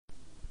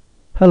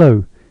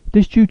Hello,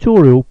 this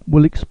tutorial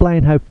will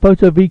explain how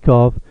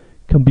PhotoVCarve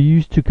can be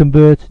used to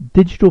convert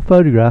digital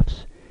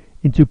photographs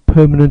into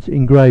permanent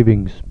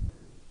engravings.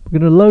 We're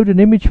going to load an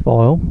image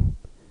file,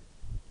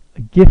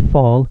 a GIF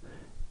file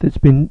that's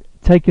been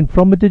taken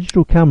from a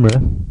digital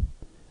camera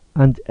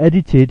and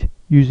edited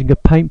using a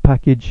paint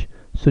package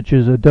such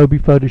as Adobe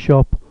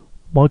Photoshop,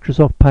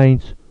 Microsoft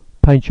Paint,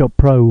 PaintShop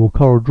Pro or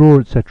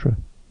CorelDRAW, etc.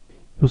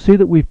 You'll see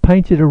that we've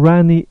painted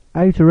around the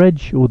outer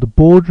edge or the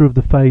border of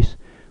the face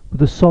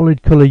with a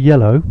solid colour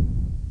yellow.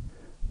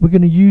 We're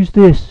going to use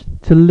this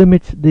to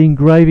limit the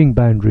engraving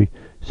boundary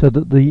so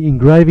that the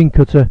engraving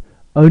cutter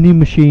only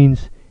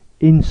machines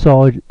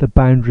inside the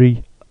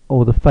boundary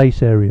or the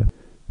face area.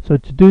 So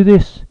to do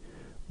this,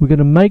 we're going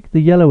to make the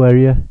yellow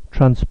area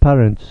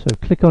transparent. So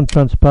click on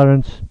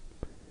transparent,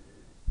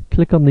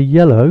 click on the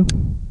yellow,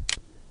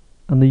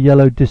 and the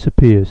yellow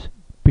disappears,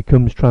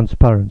 becomes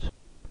transparent.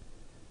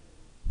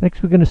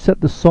 Next we're going to set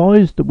the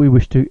size that we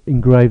wish to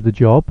engrave the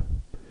job.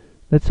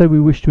 Let's say we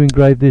wish to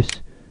engrave this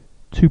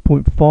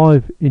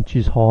 2.5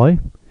 inches high.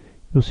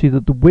 You'll see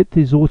that the width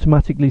is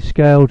automatically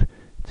scaled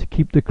to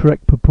keep the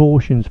correct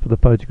proportions for the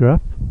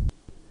photograph.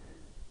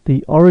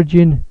 The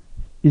origin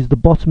is the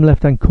bottom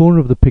left hand corner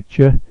of the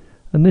picture,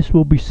 and this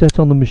will be set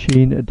on the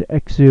machine at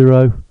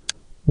x0,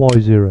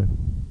 y0.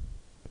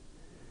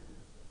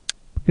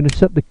 We're going to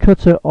set the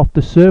cutter off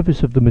the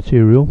surface of the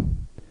material,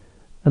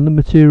 and the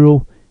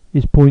material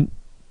is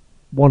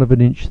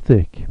 0.1 inch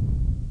thick.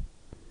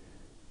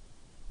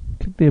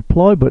 Click the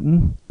apply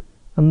button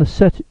and the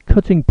set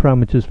cutting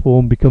parameters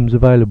form becomes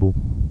available.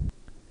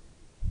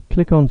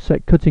 Click on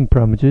set cutting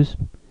parameters.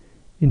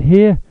 In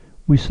here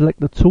we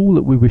select the tool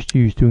that we wish to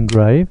use to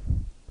engrave.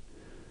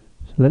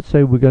 So let's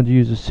say we're going to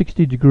use a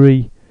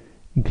 60-degree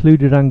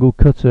included angle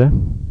cutter.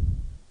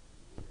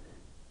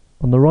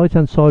 On the right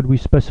hand side we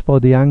specify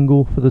the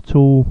angle for the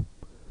tool,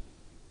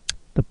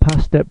 the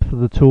pass depth for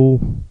the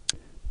tool,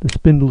 the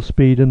spindle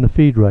speed and the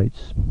feed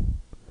rates.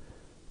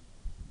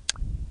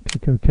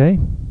 Click OK.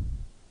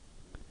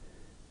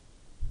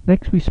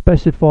 Next we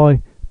specify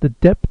the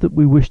depth that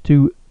we wish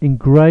to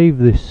engrave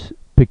this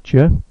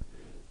picture.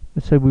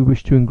 Let's say we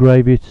wish to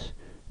engrave it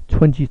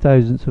 20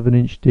 thousandths of an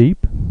inch deep.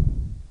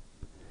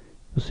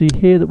 You'll see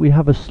here that we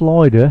have a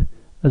slider.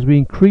 As we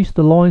increase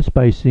the line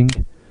spacing,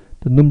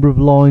 the number of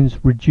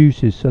lines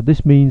reduces, so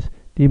this means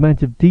the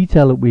amount of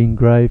detail that we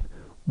engrave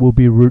will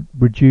be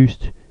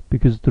reduced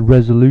because the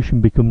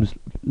resolution becomes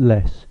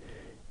less.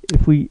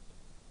 If we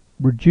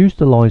reduce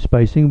the line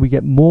spacing, we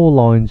get more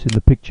lines in the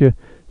picture,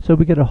 so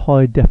we get a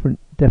high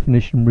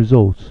definition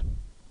result.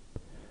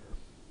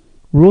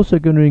 We're also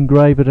going to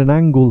engrave at an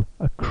angle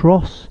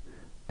across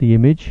the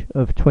image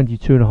of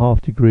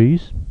 22.5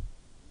 degrees.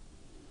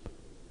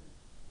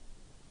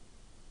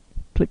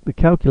 Click the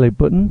calculate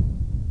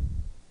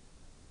button.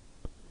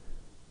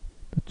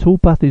 The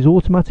toolpath is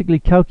automatically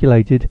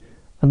calculated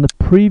and the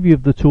preview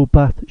of the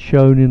toolpath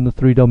shown in the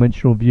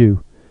three-dimensional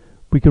view.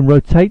 We can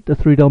rotate the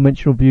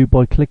three-dimensional view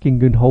by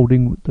clicking and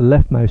holding the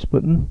left mouse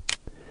button.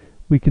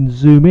 We can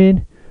zoom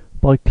in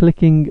by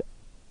clicking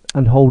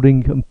and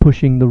holding and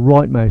pushing the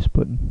right mouse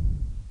button.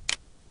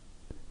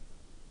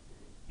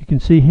 You can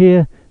see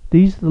here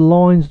these are the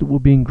lines that will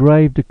be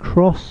engraved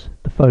across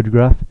the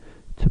photograph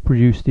to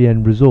produce the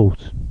end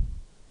result.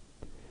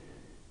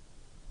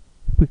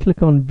 If we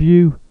click on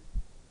view,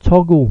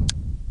 toggle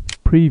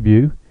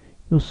preview,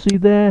 you'll see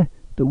there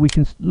that we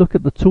can look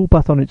at the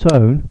toolpath on its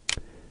own,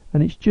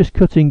 and it's just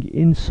cutting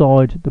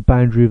inside the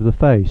boundary of the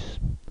face,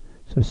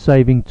 so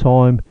saving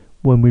time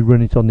when we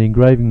run it on the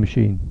engraving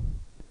machine.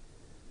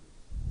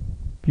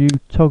 View,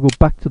 toggle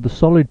back to the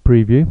solid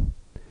preview.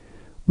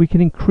 We can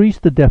increase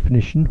the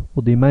definition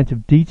or the amount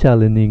of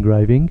detail in the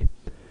engraving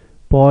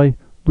by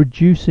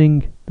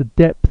reducing the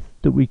depth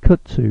that we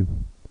cut to.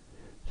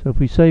 So if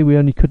we say we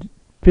only cut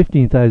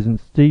 15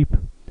 thousandths deep,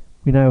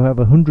 we now have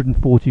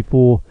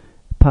 144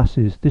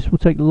 passes. This will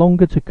take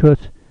longer to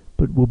cut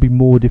but will be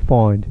more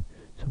defined.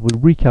 So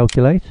we'll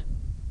recalculate.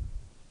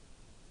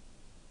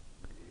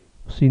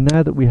 See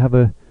now that we have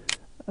a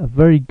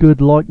very good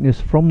likeness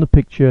from the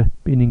picture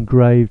being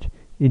engraved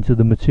into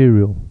the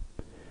material.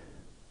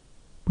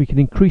 We can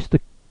increase the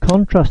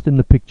contrast in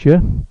the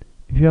picture.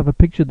 If you have a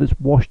picture that's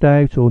washed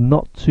out or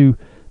not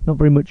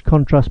very much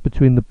contrast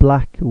between the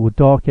black or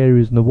dark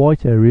areas and the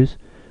white areas,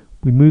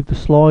 we move the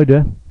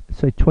slider,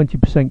 say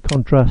 20%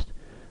 contrast,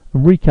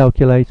 and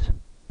recalculate.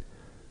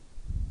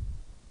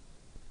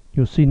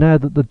 You'll see now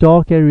that the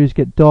dark areas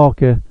get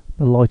darker,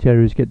 the light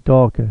areas get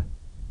darker.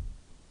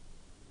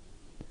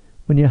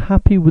 When you're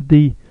happy with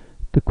the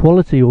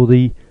quality or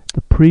the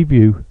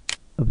preview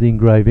of the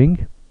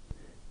engraving,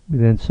 we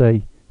then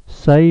say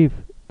save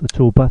the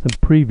toolpath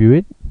and preview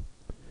it.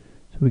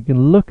 So we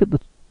can look at the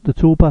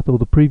toolpath or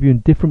the preview in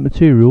different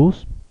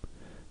materials.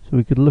 So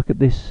we could look at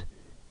this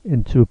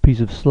into a piece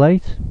of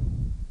slate.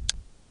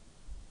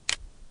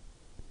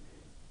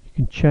 You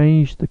can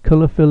change the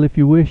colour fill if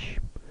you wish.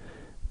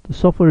 The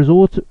software has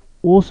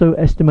also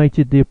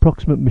estimated the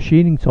approximate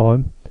machining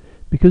time.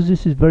 Because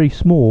this is very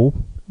small,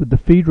 with the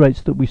feed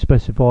rates that we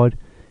specified,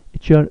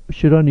 It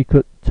should only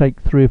take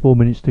 3 or 4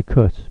 minutes to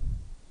cut.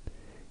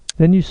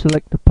 Then you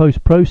select the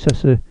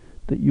post-processor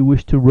that you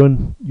wish to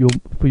run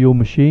for your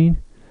machine.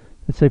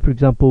 Let's say, for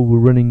example, we're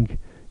running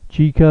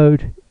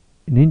G-code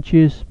in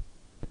inches.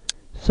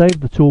 Save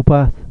the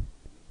toolpath,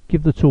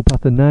 give the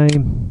toolpath a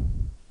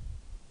name,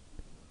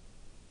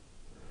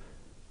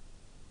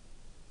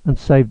 and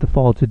save the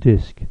file to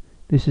disk.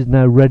 This is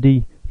now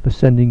ready for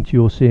sending to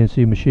your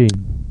CNC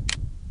machine.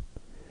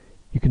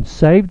 You can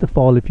save the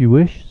file if you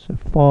wish, so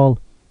File,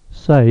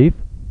 Save.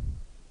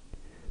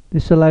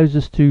 This allows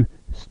us to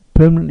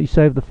permanently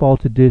save the file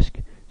to disk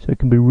so it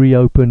can be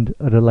reopened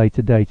at a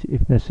later date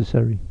if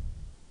necessary.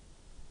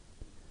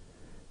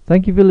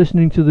 Thank you for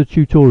listening to the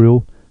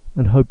tutorial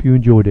and hope you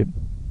enjoyed it.